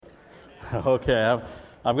Okay,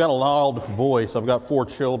 I've got a loud voice. I've got 4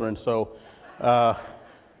 children, so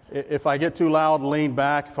if I get too loud, lean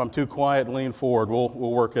back. If I'm too quiet, lean forward. We'll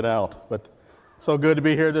work it out. But so good to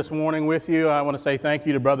be here this morning with you. I want to say thank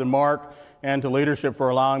you to Brother Mark and to leadership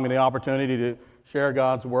for allowing me the opportunity to share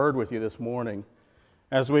God's Word with you this morning.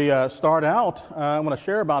 As we start out, I want to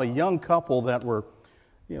share about a young couple that were,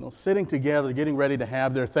 sitting together, getting ready to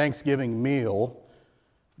have their Thanksgiving meal,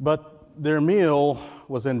 but their meal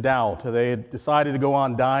was in doubt. They had decided to go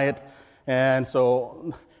on diet, and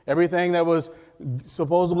so everything that was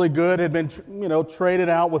supposedly good had been, traded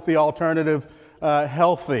out with the alternative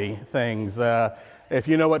healthy things. If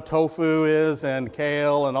you know what tofu is and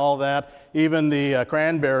kale and all that, even the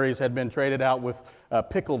cranberries had been traded out with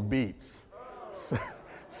pickled beets.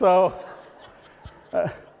 So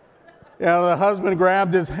the husband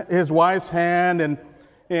grabbed his wife's hand and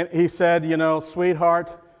he said,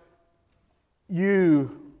 sweetheart,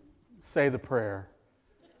 you say the prayer.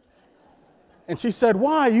 And she said,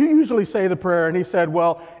 why? You usually say the prayer. And he said,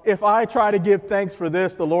 well, if I try to give thanks for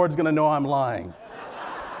this, the Lord's going to know I'm lying.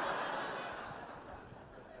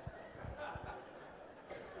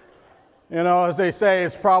 As they say,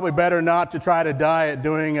 it's probably better not to try to diet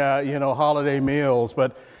during, holiday meals.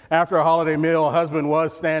 But after a holiday meal, a husband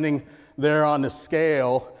was standing there on the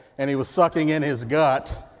scale, and he was sucking in his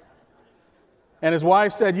gut. And his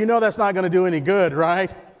wife said, that's not going to do any good, right?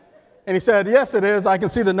 And he said, yes, it is. I can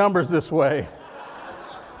see the numbers this way.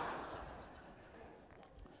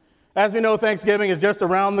 As we know, Thanksgiving is just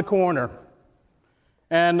around the corner.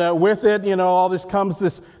 And with it, all this comes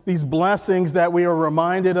these blessings that we are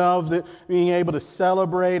reminded of, that being able to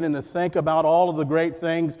celebrate and to think about all of the great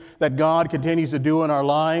things that God continues to do in our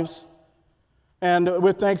lives. And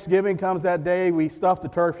with Thanksgiving comes that day we stuff the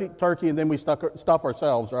turkey and then we stuff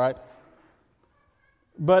ourselves, right?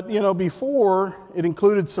 But, before it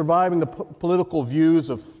included surviving the political views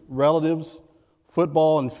of relatives,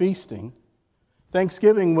 football, and feasting,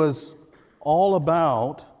 Thanksgiving was all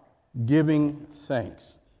about giving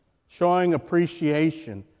thanks, showing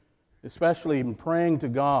appreciation, especially in praying to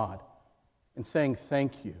God and saying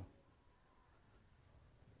thank you,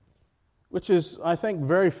 which is, I think,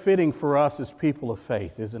 very fitting for us as people of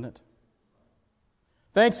faith, isn't it?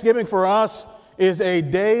 Thanksgiving for us is a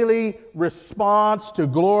daily response to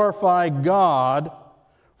glorify God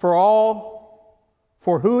for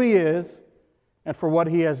who He is and for what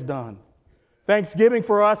He has done. Thanksgiving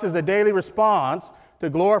for us is a daily response to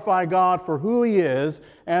glorify God for who He is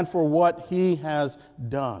and for what He has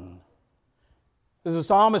done. There's a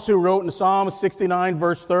psalmist who wrote in Psalm 69,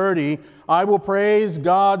 verse 30, I will praise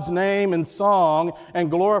God's name in song and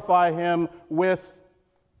glorify Him with,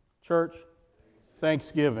 church,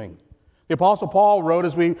 thanksgiving. The Apostle Paul wrote,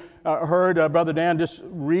 as we heard Brother Dan just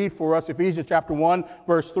read for us, Ephesians chapter 1,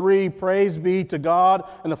 verse 3, Praise be to God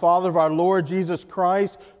and the Father of our Lord Jesus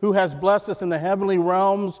Christ, who has blessed us in the heavenly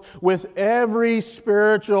realms with every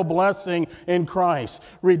spiritual blessing in Christ.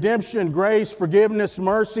 Redemption, grace, forgiveness,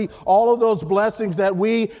 mercy, all of those blessings that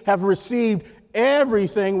we have received,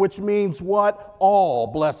 everything, which means what? All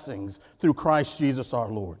blessings through Christ Jesus our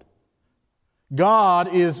Lord. God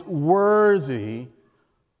is worthy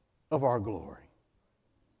of our glory.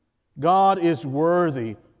 God is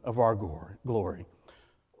worthy of our glory.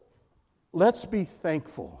 Let's be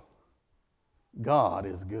thankful. God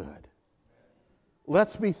is good.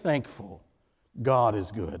 Let's be thankful. God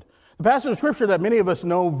is good. The passage of Scripture that many of us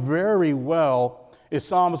know very well is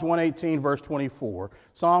Psalms 118, verse 24.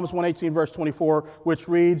 Psalms 118, verse 24, which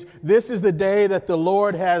reads, This is the day that the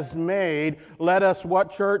Lord has made. Let us,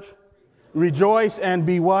 what, church? Rejoice and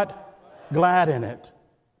be what? Glad in it.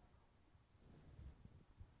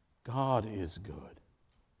 God is good.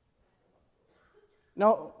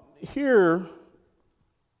 Now, here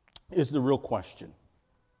is the real question.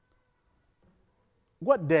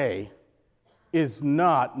 What day is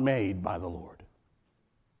not made by the Lord?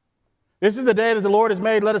 This is the day that the Lord has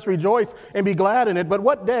made. Let us rejoice and be glad in it. But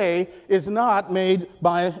what day is not made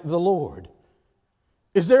by the Lord?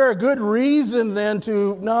 Is there a good reason then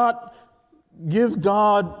to not give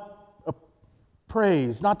God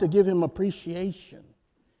praise, not to give Him appreciation?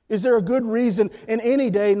 Is there a good reason in any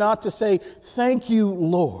day not to say, thank you,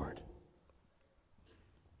 Lord?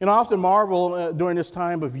 I often marvel during this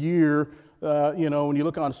time of year, when you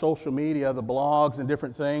look on social media, the blogs and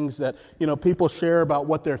different things that, people share about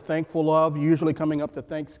what they're thankful of, usually coming up to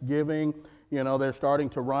Thanksgiving, they're starting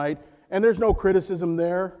to write. And there's no criticism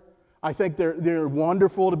there. I think they're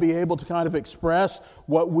wonderful to be able to kind of express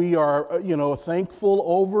what we are, thankful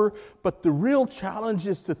over. But the real challenge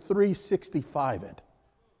is to 365 it.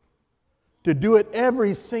 To do it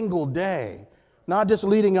every single day, not just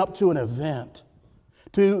leading up to an event,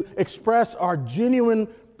 to express our genuine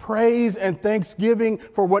praise and thanksgiving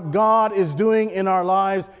for what God is doing in our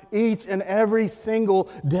lives each and every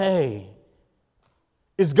single day.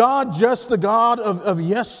 Is God just the God of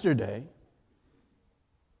yesterday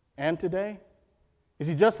and today? Is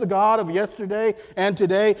He just the God of yesterday and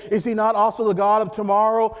today? Is He not also the God of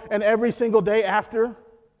tomorrow and every single day after?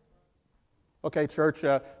 Okay, church,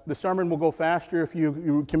 the sermon will go faster if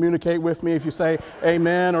you communicate with me, if you say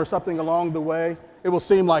amen or something along the way. It will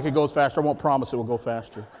seem like it goes faster. I won't promise it will go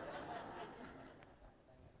faster.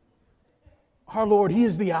 Our Lord, He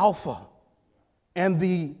is the Alpha and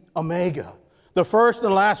the Omega, the first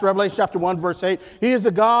and the last. Revelation chapter 1, verse 8. He is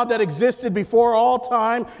the God that existed before all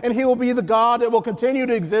time, and He will be the God that will continue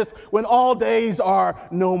to exist when all days are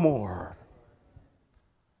no more.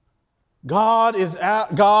 God is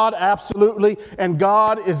God absolutely, and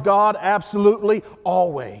God is God absolutely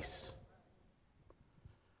always.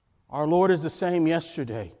 Our Lord is the same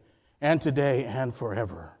yesterday and today and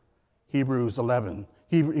forever. Hebrews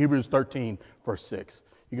 13, verse 6.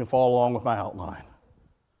 You can follow along with my outline.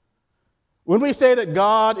 When we say that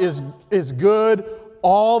God is good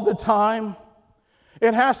all the time,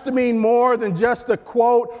 it has to mean more than just a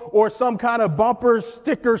quote or some kind of bumper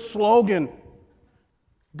sticker slogan.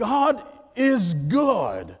 God is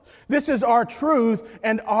good. This is our truth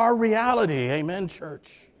and our reality. Amen,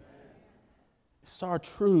 church. It's our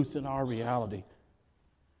truth and our reality.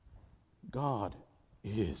 God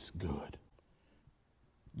is good.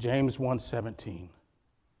 James 1:17.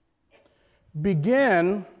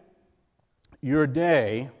 Begin your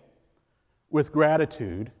day with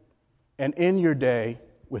gratitude and end your day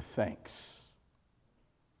with thanks.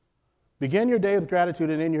 Begin your day with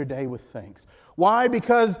gratitude and end your day with thanks. Why?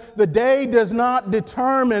 Because the day does not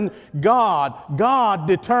determine God. God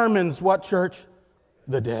determines what, church?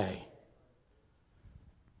 The day.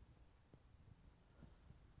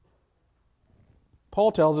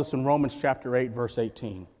 Paul tells us in Romans chapter 8, verse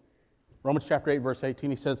 18. Romans chapter 8, verse 18,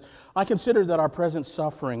 he says, I consider that our present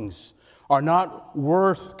sufferings are not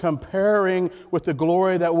worth comparing with the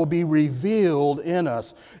glory that will be revealed in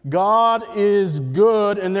us. God is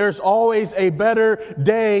good, and there's always a better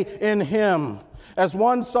day in Him. As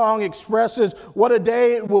one song expresses, what a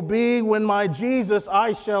day it will be when my Jesus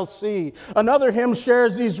I shall see. Another hymn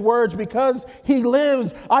shares these words, because He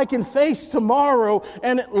lives, I can face tomorrow,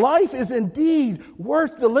 and life is indeed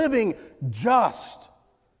worth the living just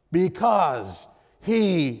because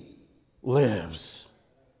He lives.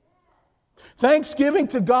 Thanksgiving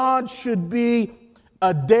to God should be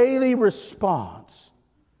a daily response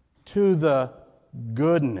to the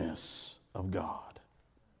goodness of God.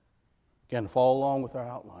 Again, follow along with our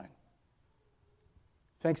outline.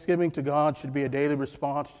 Thanksgiving to God should be a daily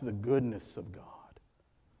response to the goodness of God.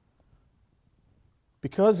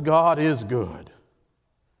 Because God is good,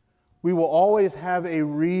 we will always have a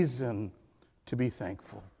reason to be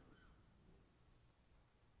thankful.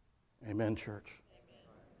 Amen, church.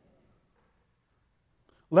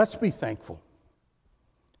 Let's be thankful.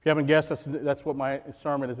 If you haven't guessed, that's what my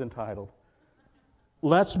sermon is entitled.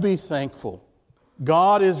 Let's be thankful.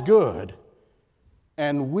 God is good,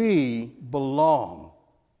 and we belong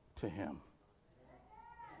to Him.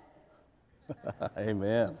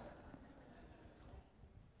 Amen.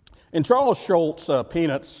 In Charles Schulz'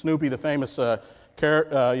 Peanuts, Snoopy, the famous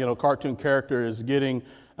cartoon character, is getting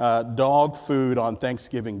dog food on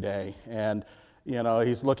Thanksgiving Day, and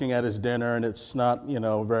he's looking at his dinner, and it's not,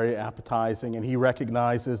 very appetizing. And he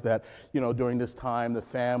recognizes that, during this time, the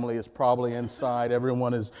family is probably inside.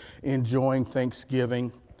 Everyone is enjoying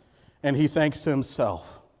Thanksgiving. And he thinks to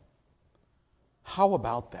himself, how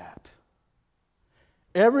about that?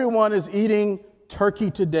 Everyone is eating turkey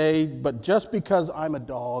today, but just because I'm a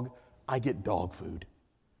dog, I get dog food.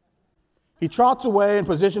 He trots away and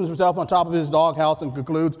positions himself on top of his doghouse and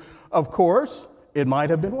concludes, of course, it might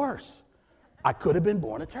have been worse. I could have been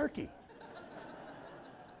born a turkey.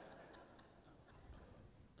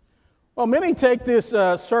 Well, many take this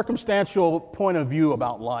circumstantial point of view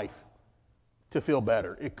about life to feel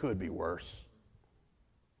better. It could be worse.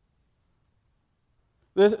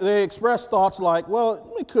 They express thoughts like,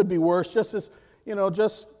 well, it could be worse,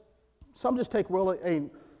 some just take really a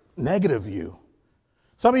negative view.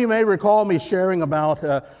 Some of you may recall me sharing about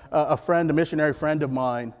a missionary friend of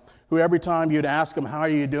mine, who every time you'd ask him, how are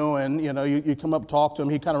you doing, you come up, talk to him,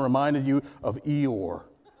 he kind of reminded you of Eeyore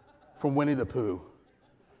from Winnie the Pooh.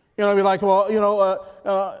 You'd be like, well,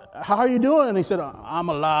 how are you doing? And he said, I'm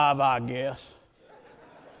alive, I guess.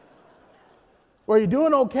 Well, you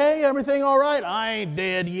doing okay? Everything all right? I ain't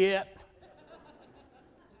dead yet.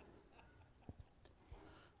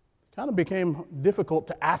 kind of became difficult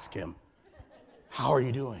to ask him, how are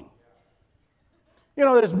you doing? You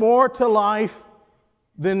know, there's more to life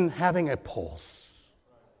than having a pulse.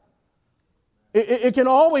 It can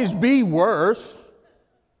always be worse,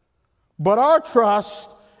 but our trust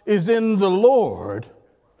is in the Lord.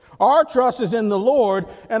 Our trust is in the Lord,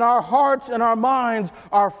 and our hearts and our minds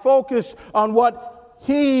are focused on what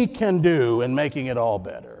He can do in making it all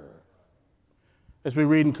better. As we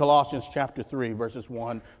read in Colossians chapter 3, verses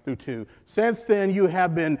 1 through 2. Since then you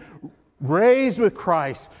have been raised with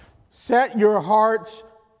Christ. Set your hearts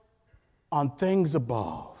on things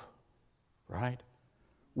above, right?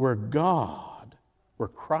 Where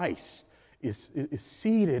Christ is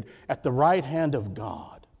seated at the right hand of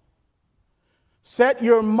God. Set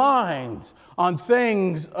your minds on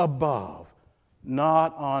things above,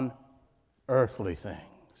 not on earthly things.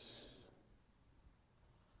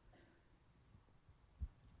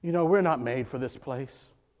 You know, we're not made for this place.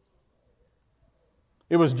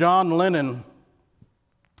 It was John Lennon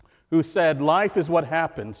who said, life is what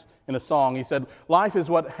happens, in a song. He said, life is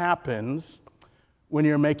what happens when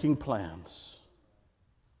you're making plans.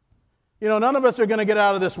 You know, none of us are going to get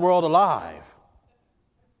out of this world alive.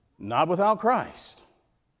 Not without Christ.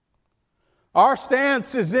 Our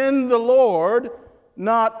stance is in the Lord,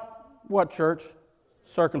 not what, church?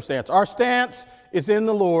 Circumstance. Our stance is in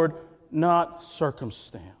the Lord, not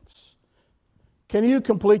circumstance. Can you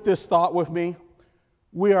complete this thought with me?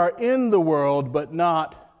 We are in the world, but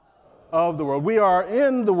not of the world. We are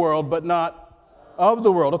in the world, but not of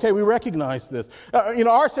the world. Okay, we recognize this.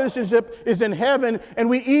 Our citizenship is in heaven, and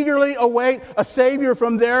we eagerly await a Savior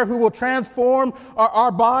from there who will transform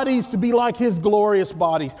our bodies to be like His glorious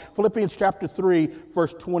bodies. Philippians chapter 3,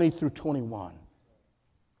 verse 20 through 21.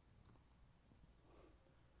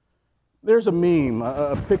 There's a meme,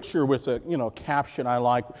 a picture with a caption I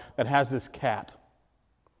like that has this cat.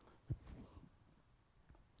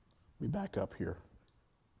 Let me back up here.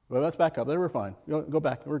 Well, let's back up. There, we're fine. Go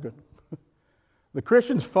back. We're good. The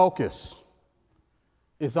Christian's focus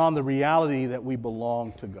is on the reality that we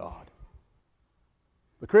belong to God.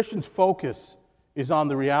 The Christian's focus is on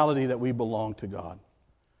the reality that we belong to God.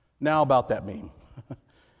 Now about that meme.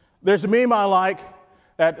 There's a meme I like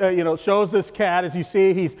that shows this cat. As you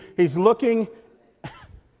see, he's looking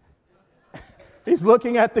he's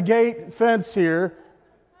looking at the gate fence here,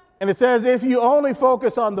 and it says, if you only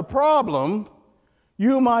focus on the problem,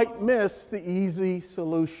 you might miss the easy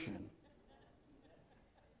solution.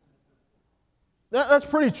 That's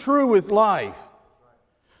pretty true with life.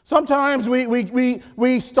 Sometimes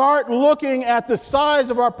we start looking at the size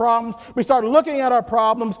of our problems, we start looking at our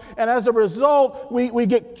problems, and as a result, we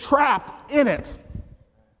get trapped in it.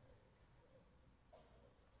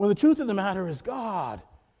 When the truth of the matter is God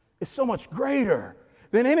is so much greater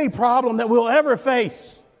than any problem that we'll ever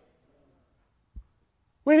face.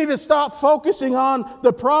 We need to stop focusing on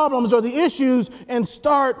the problems or the issues and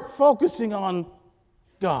start focusing on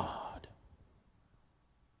God.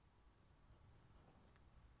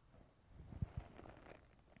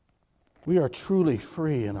 We are truly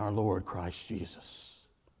free in our Lord Christ Jesus.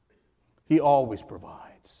 He always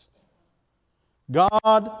provides.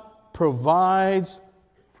 God provides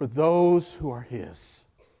for those who are His.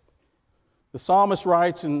 The psalmist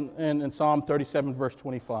writes in Psalm 37, verse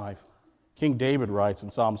 25. King David writes in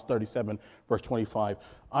Psalms 37, verse 25,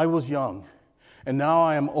 I was young, and now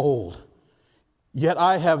I am old, yet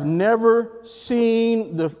I have never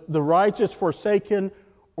seen the righteous forsaken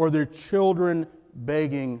or their children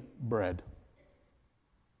begging bread.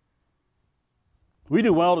 We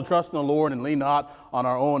do well to trust in the Lord and lean not on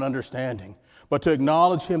our own understanding, but to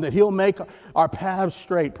acknowledge Him that He'll make our paths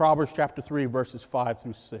straight. Proverbs chapter 3, verses 5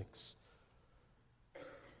 through 6.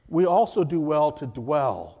 We also do well to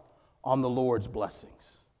dwell on the Lord's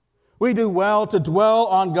blessings. We do well to dwell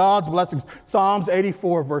on God's blessings. Psalms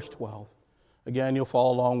 84, verse 12. Again, you'll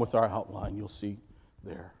follow along with our outline. You'll see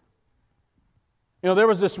there. There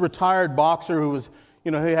was this retired boxer who was,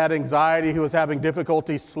 he had anxiety. He was having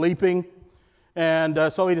difficulty sleeping.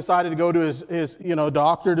 And so he decided to go to his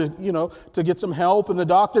doctor to get some help. And the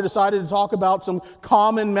doctor decided to talk about some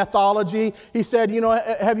common methodology. He said,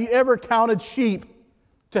 have you ever counted sheep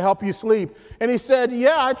to help you sleep? And he said,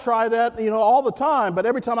 yeah, I try that, all the time. But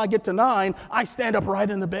every time I get to 9, I stand up right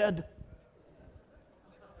in the bed.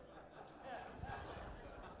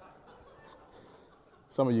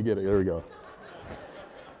 Some of you get it. There we go.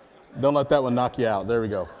 Don't let that one knock you out. There we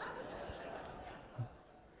go.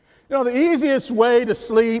 The easiest way to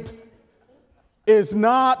sleep is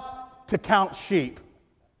not to count sheep.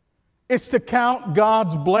 It's to count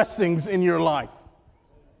God's blessings in your life.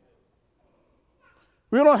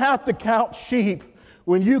 We don't have to count sheep.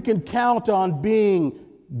 when you can count on being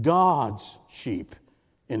God's sheep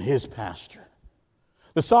in his pasture.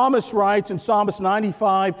 The psalmist writes in Psalms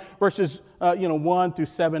 95, verses 1 through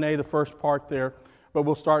 7a, the first part there, but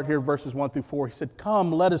we'll start here, verses 1 through 4. He said,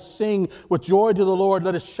 "Come, let us sing with joy to the Lord.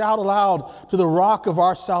 Let us shout aloud to the rock of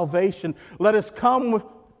our salvation. Let us come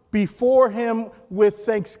before him with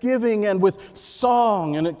thanksgiving and with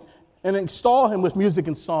song, and extol him with music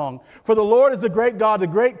and song. For the Lord is the great God, the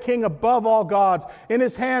great King above all gods. In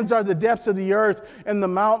his hands are the depths of the earth, and the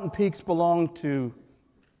mountain peaks belong to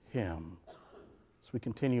him." As we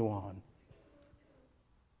continue on.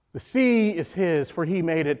 "The sea is his, for he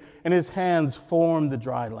made it, and his hands formed the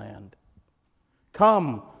dry land.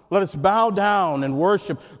 Come, let us bow down and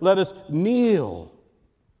worship. Let us kneel.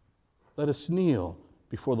 Let us kneel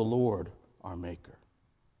before the Lord our Maker.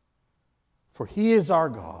 For he is our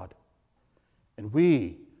God, and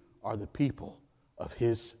we are the people of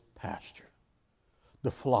his pasture,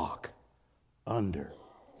 the flock under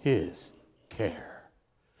his care."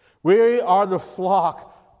 We are the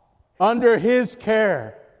flock under his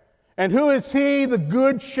care. And who is he? The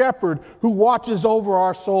good shepherd who watches over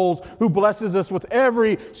our souls, who blesses us with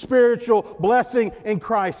every spiritual blessing in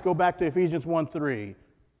Christ. Go back to Ephesians 1:3.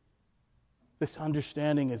 This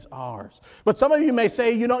understanding is ours. But some of you may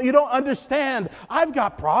say, you don't understand. I've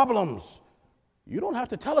got problems. You don't have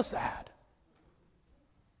to tell us that.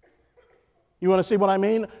 You want to see what I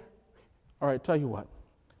mean? All right, tell you what.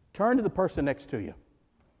 Turn to the person next to you.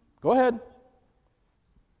 Go ahead.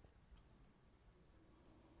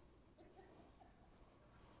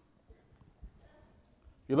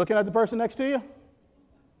 You looking at the person next to you?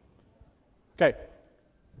 Okay.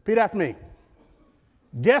 Repeat after me.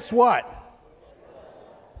 Guess what?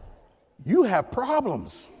 You have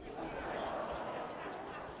problems.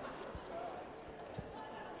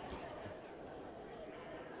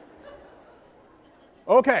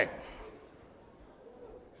 Okay.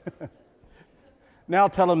 Now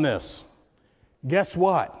tell them this. Guess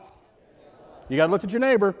what? You got to look at your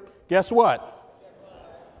neighbor. Guess what?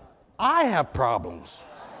 I have problems.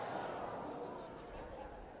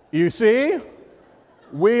 You see?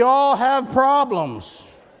 We all have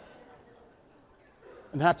problems.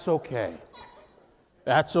 And that's okay.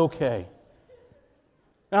 That's okay.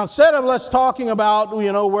 Now, instead of let's talking about,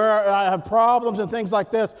 where I have problems and things like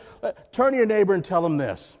this, turn to your neighbor and tell them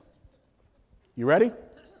this. You ready?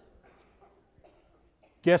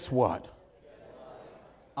 Guess what?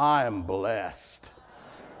 I am blessed.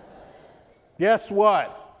 Guess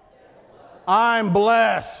what? I'm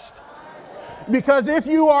blessed. Because if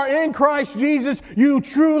you are in Christ Jesus, you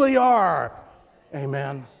truly are.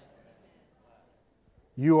 Amen.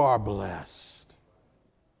 You are blessed.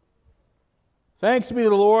 Thanks be to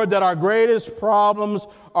the Lord that our greatest problems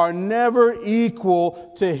are never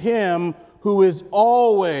equal to Him who is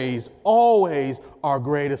always, always our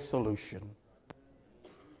greatest solution.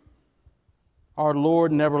 Our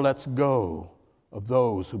Lord never lets go of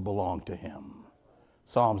those who belong to Him.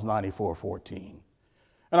 Psalms 94:14.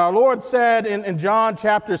 And our Lord said in John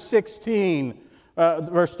chapter 16,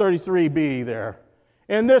 verse 33b there,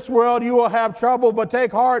 "In this world you will have trouble, but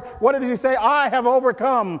take heart." What did He say? "I have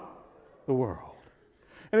overcome the world."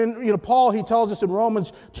 And then, Paul, he tells us in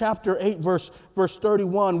Romans chapter 8, verse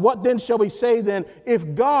 31, "What then shall we say then?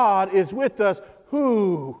 If God is with us,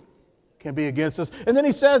 who can be against us?" And then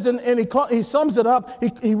he says, and he sums it up,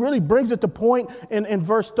 he really brings it to point in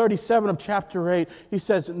verse 37 of chapter 8. He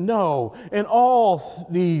says, "No, in all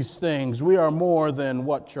these things we are more than"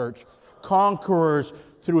 what, church? "Conquerors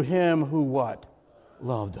through Him who" what?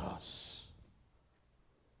 "Loved us."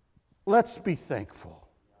 Let's be thankful.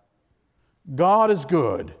 God is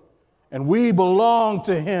good, and we belong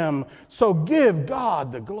to Him, so give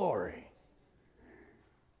God the glory.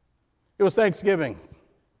 It was Thanksgiving.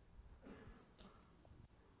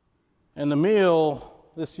 And the meal,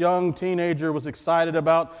 this young teenager was excited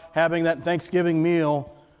about having that Thanksgiving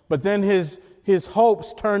meal, but then his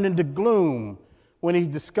hopes turned into gloom when he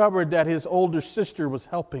discovered that his older sister was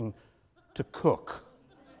helping to cook.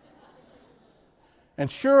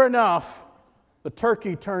 And sure enough, the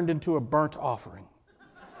turkey turned into a burnt offering.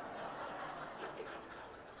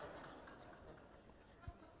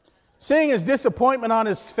 Seeing his disappointment on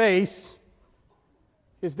his face,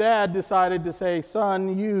 his dad decided to say,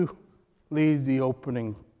 "Son, you lead the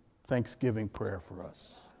opening Thanksgiving prayer for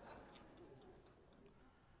us."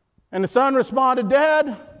 And the son responded,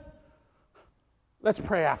 "Dad, let's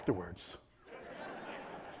pray afterwards."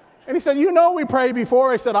 And he said, "We prayed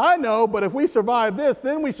before." He said, "I know, but if we survive this,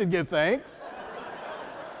 then we should give thanks."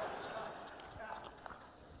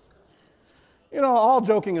 All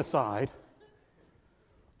joking aside,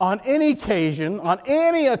 on any occasion,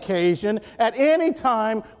 at any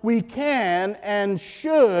time, we can and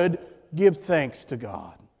should give thanks to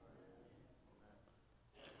God.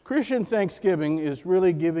 Christian thanksgiving is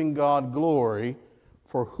really giving God glory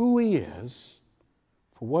for who He is,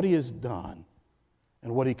 for what He has done,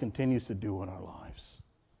 and what He continues to do in our lives.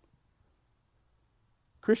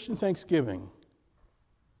 Christian thanksgiving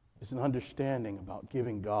is an understanding about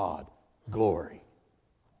giving God glory.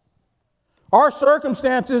 Our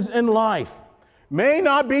circumstances in life may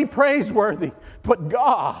not be praiseworthy, but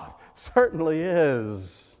God certainly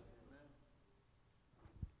is.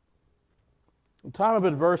 In time of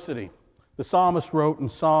adversity, the psalmist wrote in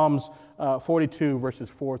Psalms 42, verses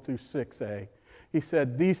 4 through 6a, he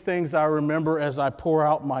said, "These things I remember as I pour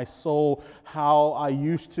out my soul, how I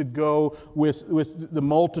used to go with the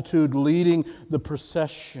multitude leading the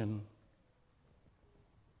procession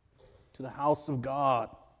to the house of God.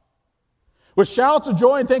 With shouts of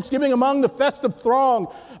joy and thanksgiving among the festive throng.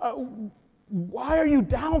 Why are you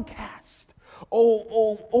downcast?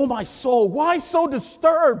 Oh, my soul, why so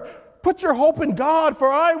disturbed? Put your hope in God,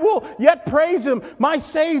 for I will yet praise Him, my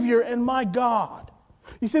Savior and my God."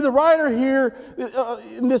 You see, the writer here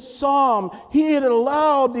in this psalm, he had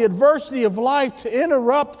allowed the adversity of life to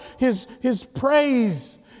interrupt his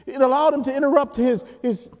praise. It allowed him to interrupt his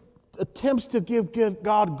attempts to give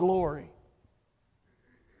God glory.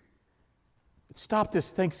 It stopped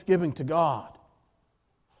his thanksgiving to God.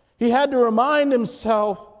 He had to remind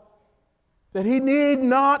himself that he need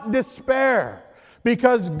not despair,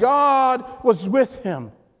 because God was with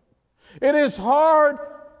him. It is hard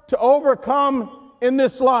to overcome in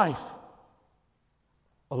this life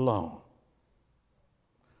alone.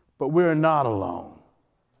 But we're not alone.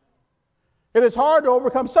 It is hard to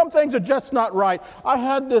overcome. Some things are just not right. I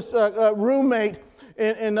had this roommate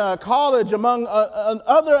in college, among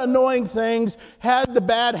other annoying things, had the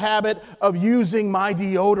bad habit of using my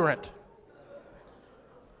deodorant.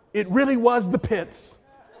 It really was the pits.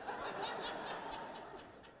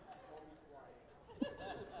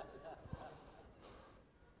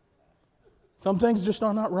 Some things just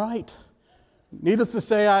are not right. Needless to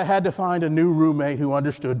say, I had to find a new roommate who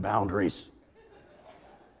understood boundaries.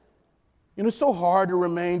 You know, it's so hard to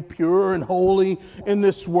remain pure and holy in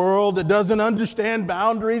this world that doesn't understand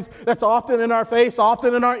boundaries. That's often in our face,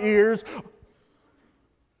 often in our ears.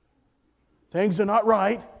 Things are not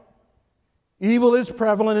right. Evil is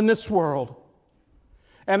prevalent in this world.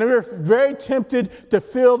 And we're very tempted to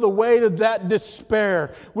feel the weight of that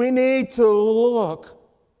despair. We need to look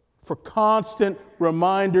for constant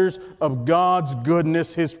reminders of God's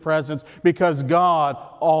goodness, His presence, because God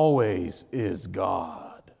always is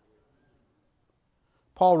God.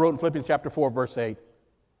 Paul wrote in Philippians chapter 4, verse 8,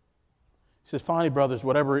 he says, "Finally, brothers,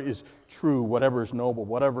 whatever is true, whatever is noble,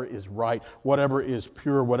 whatever is right, whatever is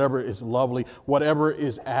pure, whatever is lovely, whatever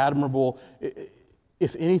is admirable,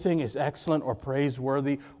 if anything is excellent or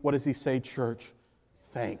praiseworthy," what does he say, church?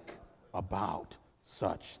 Think about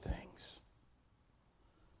such things.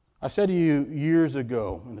 I said to you years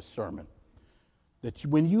ago in a sermon that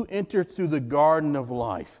when you enter through the garden of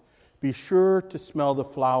life, be sure to smell the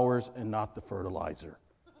flowers and not the fertilizer.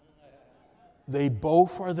 They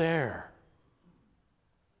both are there.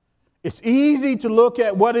 It's easy to look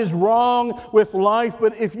at what is wrong with life,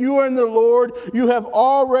 but if you are in the Lord, you have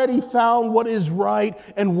already found what is right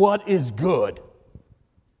and what is good.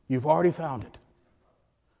 You've already found it.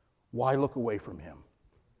 Why look away from Him?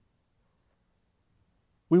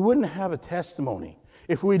 We wouldn't have a testimony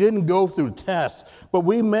if we didn't go through tests, but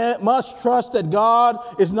we must trust that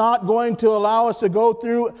God is not going to allow us to go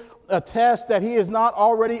through a test that He has not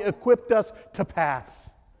already equipped us to pass.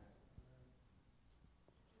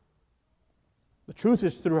 The truth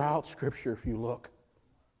is throughout Scripture, if you look.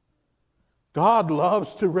 God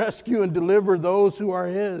loves to rescue and deliver those who are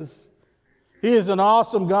His. He is an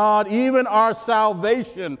awesome God. Even our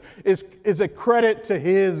salvation is a credit to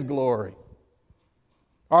His glory.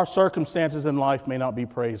 Our circumstances in life may not be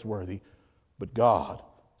praiseworthy, but God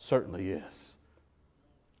certainly is.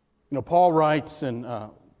 You know, Paul writes in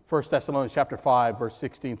 1 Thessalonians chapter 5, verse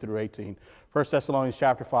 16 through 18. 1 Thessalonians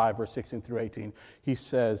chapter 5, verse 16 through 18. He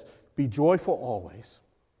says, "Be joyful always.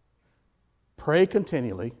 Pray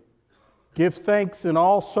continually. Give thanks in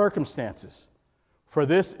all circumstances, for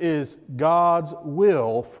this is God's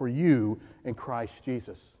will for you in Christ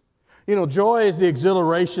Jesus." You know, joy is the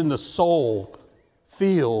exhilaration the soul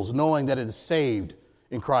feels knowing that it is saved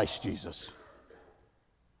in Christ Jesus.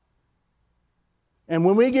 And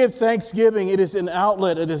when we give thanksgiving, it is an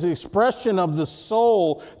outlet, it is an expression of the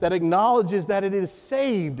soul that acknowledges that it is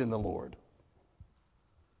saved in the Lord.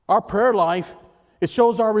 Our prayer life It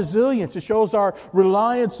shows our resilience. It shows our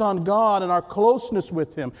reliance on God and our closeness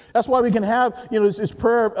with Him. That's why we can have, this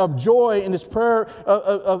prayer of joy and this prayer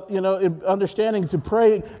of understanding to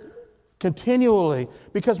pray continually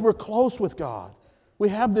because we're close with God. We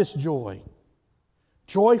have this joy.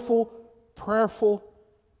 Joyful, prayerful,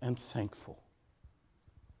 and thankful.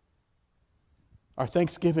 Our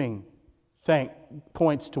thanksgiving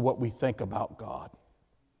points to what we think about God.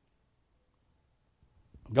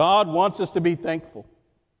 God wants us to be thankful.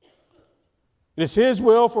 It is His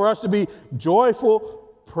will for us to be joyful,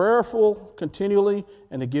 prayerful continually,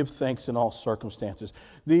 and to give thanks in all circumstances.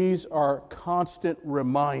 These are constant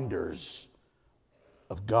reminders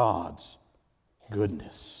of God's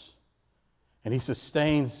goodness. And He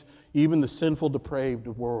sustains even the sinful, depraved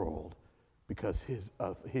world because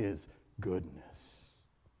of His goodness.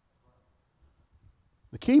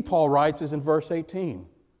 The key, Paul writes, is in verse 18.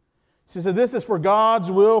 He says, this is for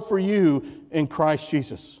God's will for you in Christ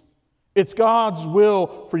Jesus. It's God's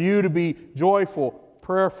will for you to be joyful,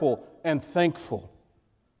 prayerful, and thankful.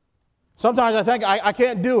 Sometimes I think I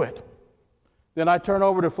can't do it. Then I turn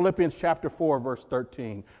over to Philippians chapter 4, verse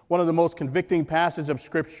 13, one of the most convicting passages of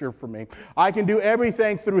Scripture for me. I can do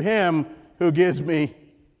everything through Him who gives me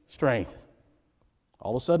strength.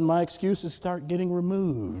 All of a sudden, my excuses start getting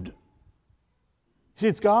removed. See,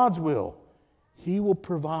 it's God's will. He will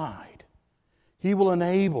provide. He will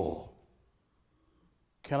enable.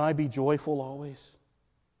 Can I be joyful always?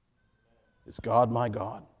 Is God my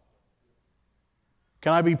God?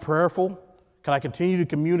 Can I be prayerful? Can I continue to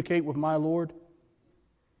communicate with my Lord?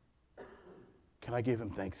 Can I give Him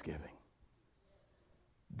thanksgiving?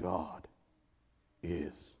 God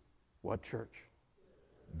is what, church?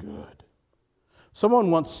 Good. Someone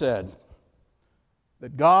once said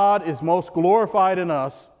that God is most glorified in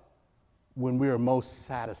us when we are most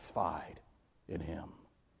satisfied in Him.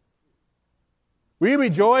 We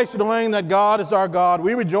rejoice knowing that God is our God.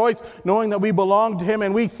 We rejoice knowing that we belong to Him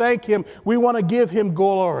and we thank Him. We want to give Him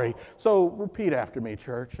glory. So repeat after me,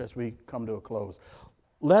 church, as we come to a close.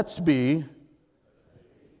 Let's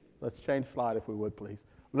change slide if we would, please.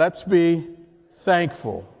 Let's be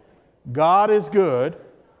thankful. God is good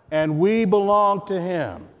and we belong to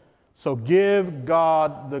Him. So give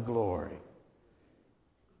God the glory.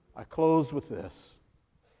 I close with this.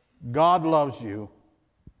 God loves you.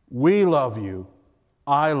 We love you.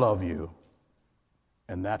 I love you.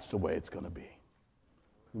 And that's the way it's going to be.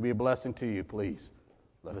 It'll be a blessing to you, please.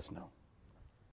 Let us know.